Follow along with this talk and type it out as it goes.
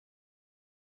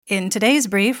In today's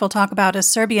brief, we'll talk about a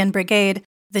Serbian brigade,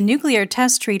 the nuclear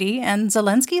test treaty, and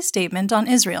Zelensky's statement on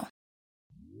Israel.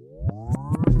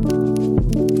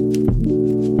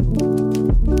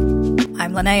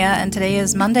 I'm Linnea, and today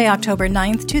is Monday, October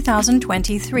 9th,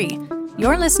 2023.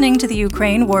 You're listening to the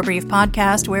Ukraine War Brief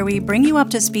podcast, where we bring you up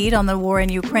to speed on the war in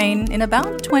Ukraine in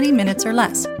about 20 minutes or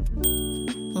less.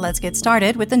 Let's get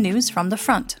started with the news from the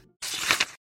front.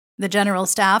 The General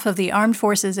Staff of the Armed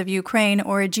Forces of Ukraine,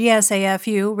 or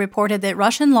GSAFU, reported that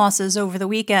Russian losses over the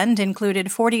weekend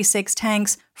included 46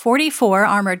 tanks, 44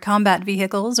 armored combat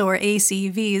vehicles, or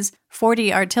ACVs,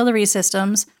 40 artillery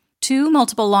systems, 2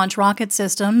 multiple launch rocket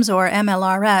systems, or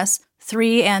MLRS,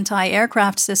 3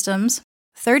 anti-aircraft systems,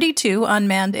 32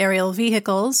 unmanned aerial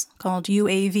vehicles, called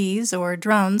UAVs or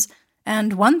drones,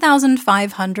 and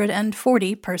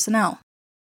 1,540 personnel.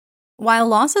 While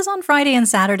losses on Friday and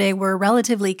Saturday were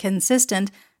relatively consistent,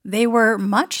 they were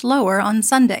much lower on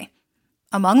Sunday.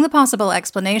 Among the possible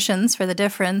explanations for the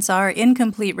difference are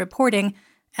incomplete reporting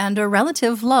and a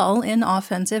relative lull in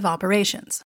offensive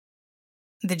operations.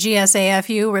 The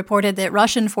GSAFU reported that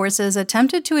Russian forces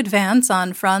attempted to advance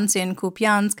on fronts in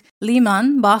Kupiansk,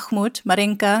 Liman, Bakhmut,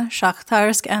 Marinka,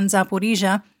 Shakhtarsk, and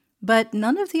Zaporizhia, but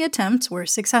none of the attempts were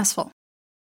successful.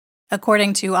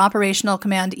 According to Operational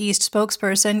Command East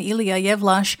spokesperson Ilya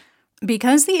Yevlash,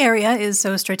 because the area is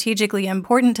so strategically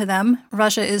important to them,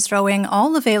 Russia is throwing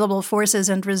all available forces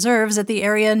and reserves at the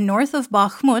area north of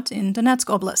Bakhmut in Donetsk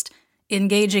Oblast,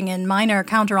 engaging in minor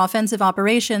counteroffensive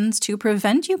operations to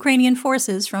prevent Ukrainian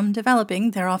forces from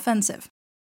developing their offensive.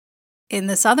 In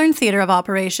the southern theater of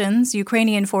operations,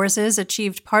 Ukrainian forces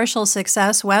achieved partial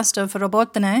success west of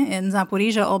Robotne in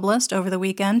Zaporizhia Oblast over the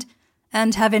weekend,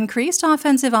 and have increased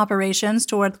offensive operations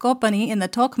toward Kopany in the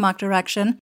Tokmak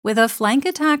direction, with a flank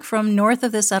attack from north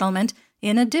of the settlement,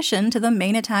 in addition to the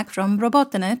main attack from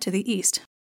Robotne to the east.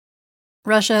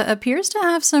 Russia appears to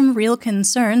have some real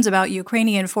concerns about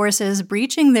Ukrainian forces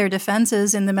breaching their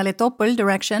defenses in the Melitopol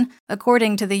direction,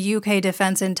 according to the UK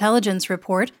Defense Intelligence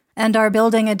report, and are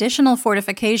building additional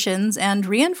fortifications and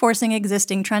reinforcing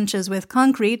existing trenches with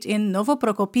concrete in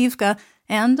Novoprokopivka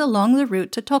and along the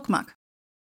route to Tokmak.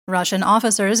 Russian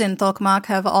officers in Tokmak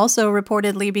have also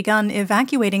reportedly begun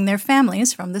evacuating their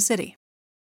families from the city.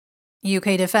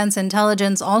 UK Defense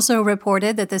Intelligence also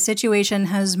reported that the situation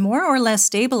has more or less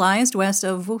stabilized west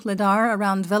of Vuhledar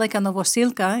around Velika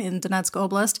Novosilka in Donetsk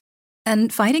Oblast,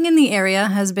 and fighting in the area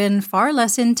has been far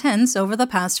less intense over the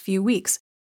past few weeks.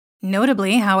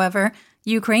 Notably, however,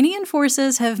 Ukrainian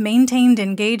forces have maintained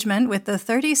engagement with the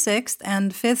 36th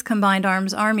and 5th Combined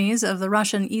Arms Armies of the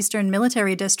Russian Eastern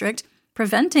Military District,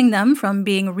 preventing them from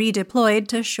being redeployed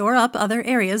to shore up other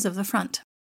areas of the front.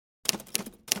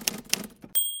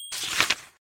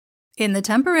 In the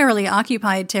temporarily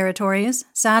occupied territories,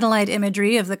 satellite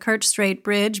imagery of the Kerch Strait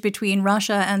Bridge between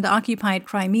Russia and occupied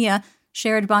Crimea,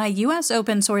 shared by U.S.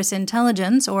 open-source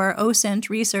intelligence or OSINT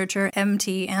researcher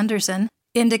M.T. Anderson,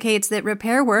 indicates that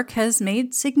repair work has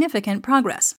made significant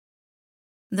progress.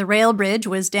 The rail bridge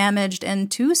was damaged and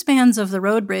 2 spans of the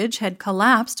road bridge had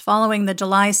collapsed following the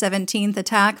July 17th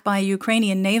attack by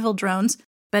Ukrainian naval drones,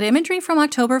 but imagery from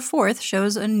October 4th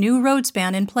shows a new road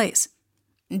span in place.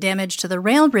 Damage to the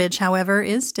rail bridge, however,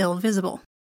 is still visible.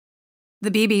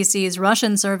 The BBC's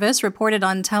Russian service reported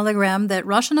on Telegram that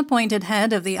Russian-appointed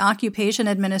head of the Occupation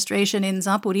Administration in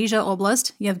Zaporizhia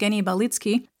Oblast, Yevgeny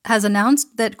Balitsky, has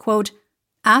announced that, quote,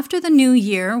 "After the new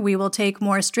year, we will take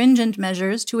more stringent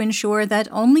measures to ensure that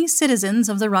only citizens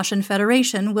of the Russian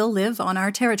Federation will live on our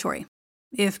territory.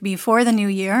 If before the new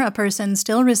year a person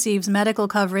still receives medical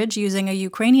coverage using a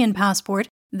Ukrainian passport,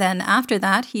 then after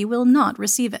that he will not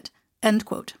receive it." End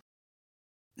quote.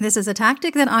 This is a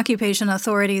tactic that occupation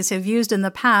authorities have used in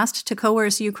the past to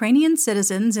coerce Ukrainian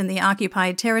citizens in the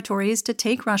occupied territories to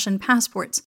take Russian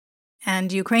passports.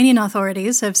 And Ukrainian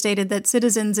authorities have stated that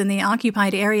citizens in the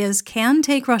occupied areas can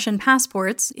take Russian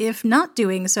passports if not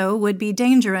doing so would be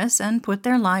dangerous and put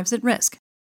their lives at risk.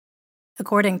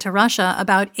 According to Russia,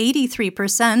 about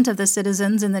 83% of the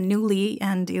citizens in the newly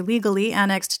and illegally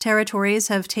annexed territories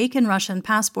have taken Russian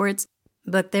passports,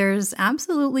 but there's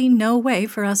absolutely no way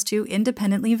for us to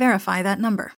independently verify that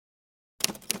number.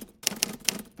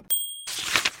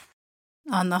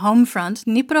 On the home front,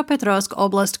 Dnipropetrovsk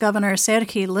Oblast Governor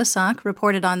Serhiy Lysak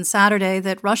reported on Saturday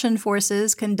that Russian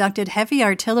forces conducted heavy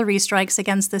artillery strikes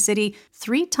against the city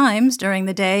 3 times during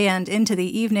the day and into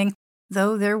the evening,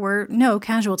 though there were no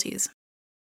casualties.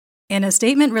 In a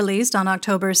statement released on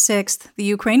October 6th, the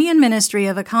Ukrainian Ministry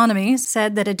of Economy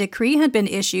said that a decree had been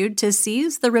issued to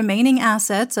seize the remaining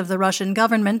assets of the Russian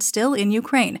government still in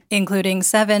Ukraine, including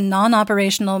 7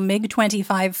 non-operational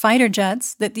MiG-25 fighter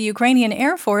jets that the Ukrainian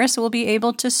Air Force will be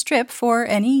able to strip for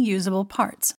any usable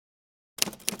parts.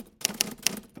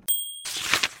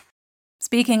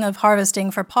 Speaking of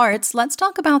harvesting for parts, let's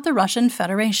talk about the Russian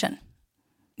Federation.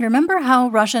 Remember how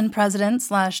Russian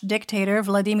President/dictator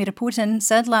Vladimir Putin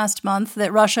said last month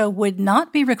that Russia would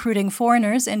not be recruiting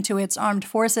foreigners into its armed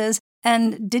forces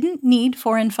and didn't need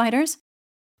foreign fighters?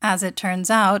 As it turns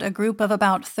out, a group of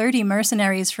about 30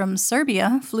 mercenaries from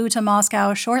Serbia flew to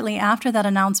Moscow shortly after that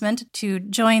announcement to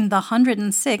join the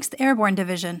 106th Airborne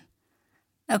Division.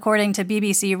 According to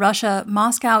BBC Russia,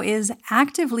 Moscow is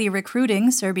actively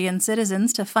recruiting Serbian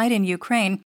citizens to fight in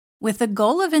Ukraine, with the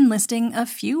goal of enlisting a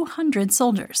few hundred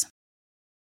soldiers.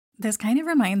 This kind of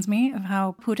reminds me of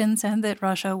how Putin said that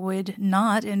Russia would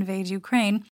not invade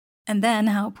Ukraine, and then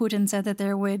how Putin said that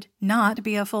there would not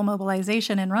be a full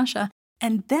mobilization in Russia,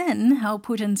 and then how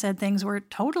Putin said things were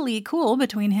totally cool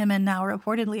between him and now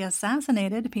reportedly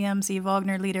assassinated PMC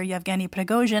Wagner leader Yevgeny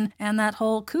Prigozhin, and that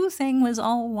whole coup thing was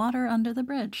all water under the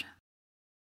bridge.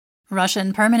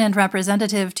 Russian permanent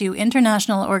representative to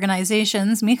international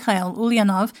organizations Mikhail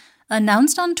Ulyanov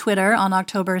announced on Twitter on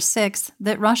October 6th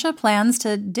that Russia plans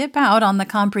to dip out on the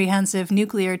Comprehensive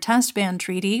Nuclear Test Ban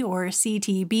Treaty, or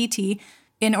CTBT,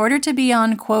 in order to be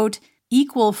on, quote,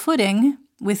 equal footing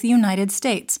with the United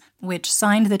States, which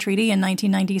signed the treaty in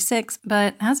 1996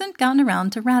 but hasn't gotten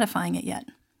around to ratifying it yet.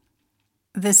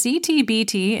 The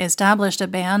CTBT established a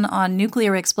ban on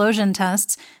nuclear explosion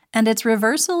tests, and its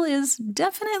reversal is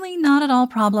definitely not at all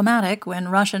problematic when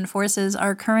Russian forces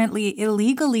are currently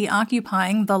illegally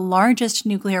occupying the largest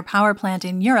nuclear power plant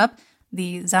in Europe,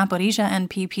 the Zaporizhzhia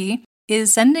NPP,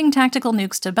 is sending tactical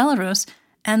nukes to Belarus,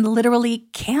 and literally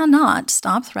cannot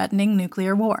stop threatening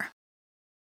nuclear war.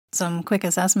 Some quick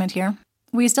assessment here.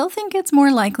 We still think it's more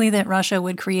likely that Russia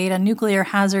would create a nuclear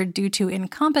hazard due to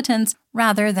incompetence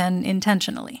rather than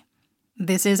intentionally.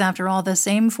 This is, after all, the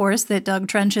same force that dug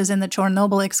trenches in the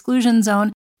Chernobyl exclusion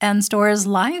zone and stores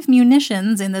live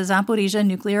munitions in the Zaporizhzhia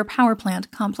nuclear power plant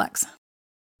complex.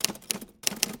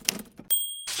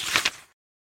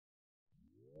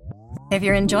 If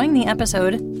you're enjoying the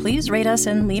episode, please rate us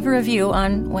and leave a review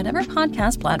on whatever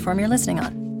podcast platform you're listening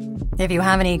on. If you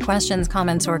have any questions,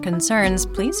 comments, or concerns,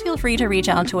 please feel free to reach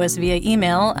out to us via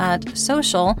email at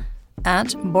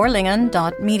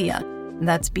social@borlingon.media.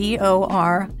 That's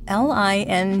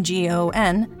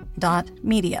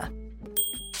BORLINGON.media.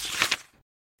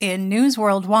 In news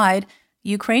worldwide,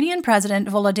 Ukrainian President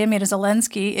Volodymyr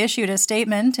Zelenskyy issued a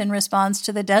statement in response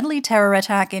to the deadly terror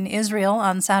attack in Israel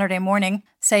on Saturday morning,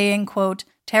 saying, quote,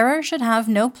 "Terror should have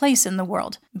no place in the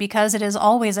world, because it is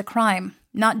always a crime,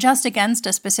 not just against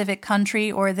a specific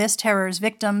country or this terror's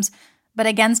victims, but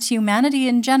against humanity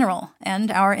in general and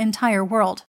our entire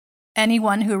world.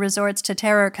 Anyone who resorts to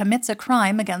terror commits a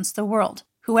crime against the world.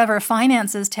 Whoever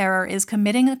finances terror is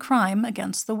committing a crime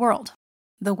against the world.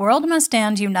 The world must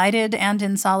stand united and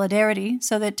in solidarity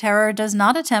so that terror does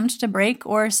not attempt to break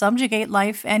or subjugate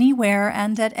life anywhere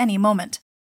and at any moment.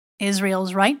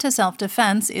 Israel's right to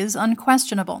self-defense is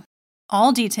unquestionable.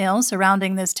 All details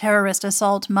surrounding this terrorist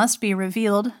assault must be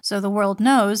revealed so the world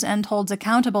knows and holds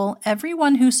accountable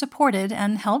everyone who supported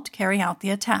and helped carry out the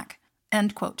attack."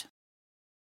 End quote.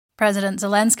 President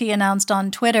Zelenskyy announced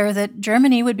on Twitter that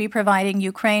Germany would be providing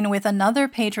Ukraine with another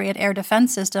Patriot air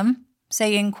defense system,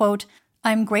 saying, quote,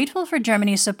 "I'm grateful for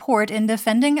Germany's support in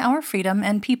defending our freedom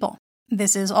and people.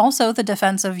 This is also the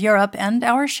defense of Europe and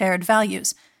our shared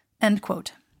values." End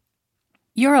quote.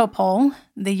 Europol,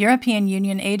 the European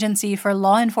Union Agency for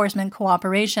Law Enforcement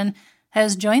Cooperation,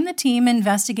 has joined the team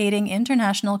investigating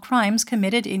international crimes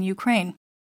committed in Ukraine,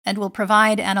 and will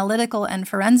provide analytical and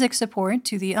forensic support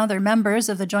to the other members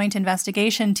of the joint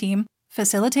investigation team,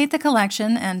 facilitate the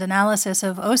collection and analysis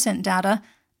of OSINT data,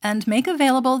 and make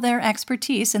available their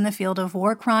expertise in the field of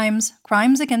war crimes,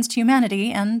 crimes against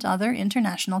humanity, and other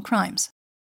international crimes.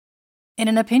 In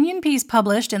an opinion piece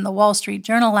published in the Wall Street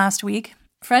Journal last week,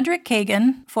 Frederick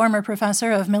Kagan, former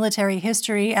professor of military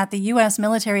history at the U.S.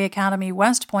 Military Academy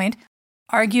West Point,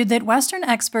 argued that Western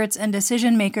experts and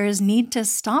decision-makers need to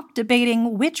stop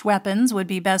debating which weapons would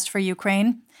be best for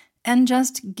Ukraine and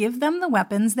just give them the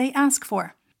weapons they ask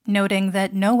for, noting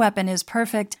that no weapon is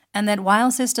perfect and that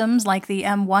while systems like the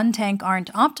M1 tank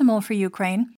aren't optimal for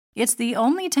Ukraine, it's the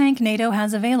only tank NATO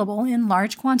has available in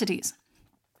large quantities.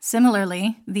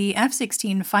 Similarly, the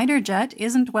F-16 fighter jet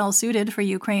isn't well suited for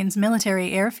Ukraine's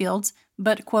military airfields,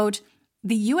 but, quote,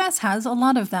 "The U.S. has a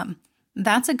lot of them.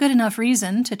 That's a good enough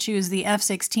reason to choose the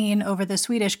F-16 over the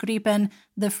Swedish Gripen,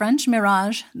 the French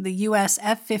Mirage, the US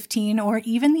F-15, or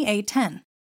even the A-10.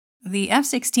 The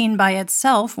F-16 by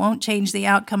itself won't change the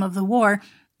outcome of the war,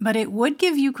 but it would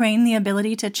give Ukraine the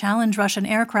ability to challenge Russian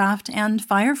aircraft and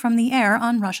fire from the air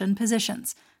on Russian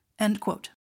positions. End quote.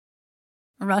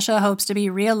 Russia hopes to be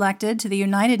re-elected to the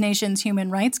United Nations Human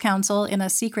Rights Council in a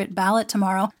secret ballot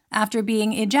tomorrow after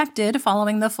being ejected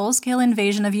following the full-scale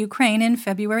invasion of Ukraine in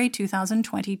February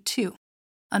 2022.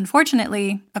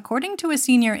 Unfortunately, according to a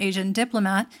senior Asian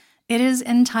diplomat, it is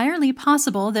entirely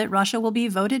possible that Russia will be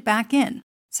voted back in,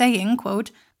 saying, quote,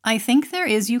 "I think there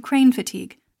is Ukraine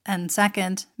fatigue. And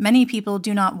second, many people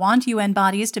do not want UN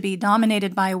bodies to be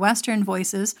dominated by Western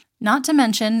voices, not to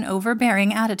mention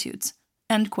overbearing attitudes."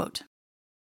 End quote.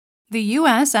 The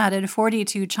U.S. added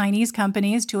 42 Chinese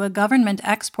companies to a government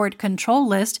export control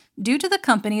list due to the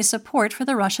company's support for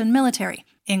the Russian military,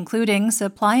 including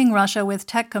supplying Russia with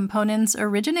tech components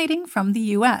originating from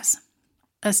the U.S.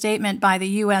 A statement by the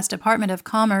U.S. Department of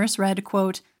Commerce read,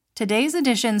 quote, "Today's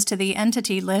additions to the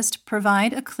entity list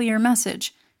provide a clear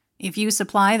message. If you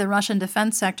supply the Russian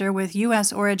defense sector with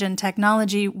U.S. origin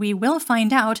technology, we will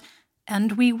find out,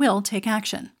 and we will take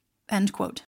action." End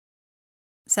quote.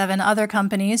 7 other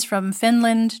companies from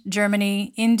Finland,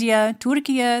 Germany, India,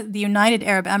 Turkey, the United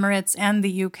Arab Emirates, and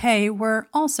the UK were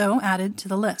also added to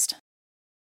the list.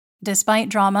 Despite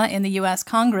drama in the U.S.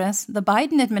 Congress, the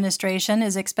Biden administration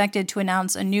is expected to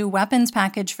announce a new weapons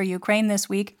package for Ukraine this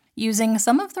week, using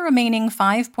some of the remaining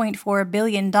 $5.4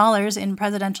 billion in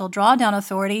presidential drawdown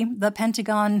authority the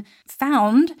Pentagon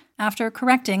found after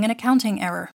correcting an accounting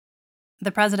error.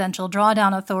 The Presidential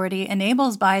Drawdown Authority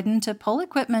enables Biden to pull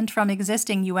equipment from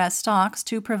existing U.S. stocks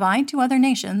to provide to other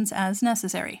nations as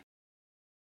necessary.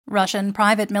 Russian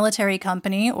private military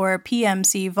company, or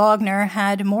PMC Wagner,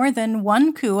 had more than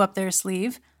one coup up their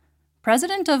sleeve.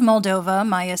 President of Moldova,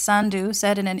 Maia Sandu,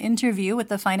 said in an interview with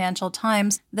the Financial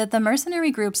Times that the mercenary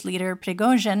group's leader,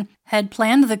 Prigozhin, had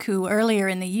planned the coup earlier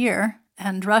in the year,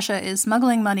 and Russia is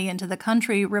smuggling money into the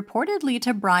country reportedly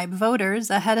to bribe voters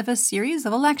ahead of a series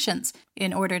of elections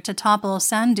in order to topple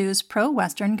Sandu's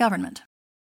pro-Western government.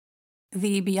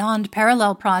 The Beyond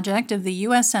Parallel project of the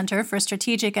U.S. Center for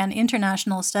Strategic and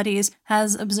International Studies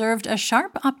has observed a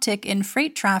sharp uptick in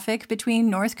freight traffic between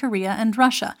North Korea and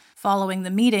Russia, following the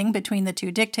meeting between the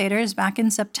two dictators back in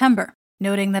September,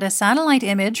 noting that a satellite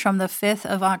image from the 5th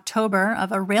of October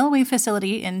of a railway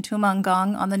facility in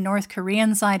Tumangong on the North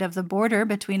Korean side of the border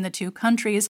between the two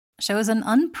countries shows an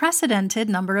unprecedented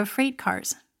number of freight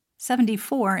cars,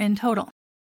 74 in total.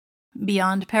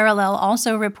 Beyond Parallel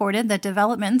also reported that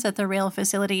developments at the rail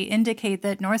facility indicate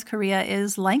that North Korea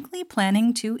is likely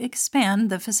planning to expand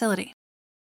the facility.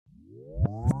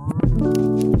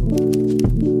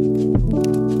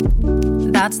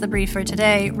 That's the brief for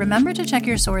today. Remember to check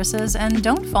your sources and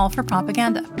don't fall for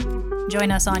propaganda.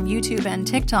 Join us on YouTube and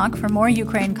TikTok for more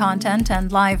Ukraine content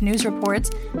and live news reports.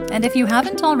 And if you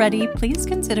haven't already, please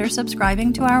consider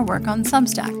subscribing to our work on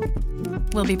Substack.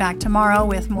 We'll be back tomorrow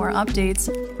with more updates.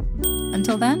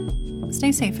 Until then,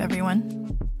 stay safe,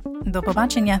 everyone. Do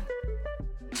pobачення.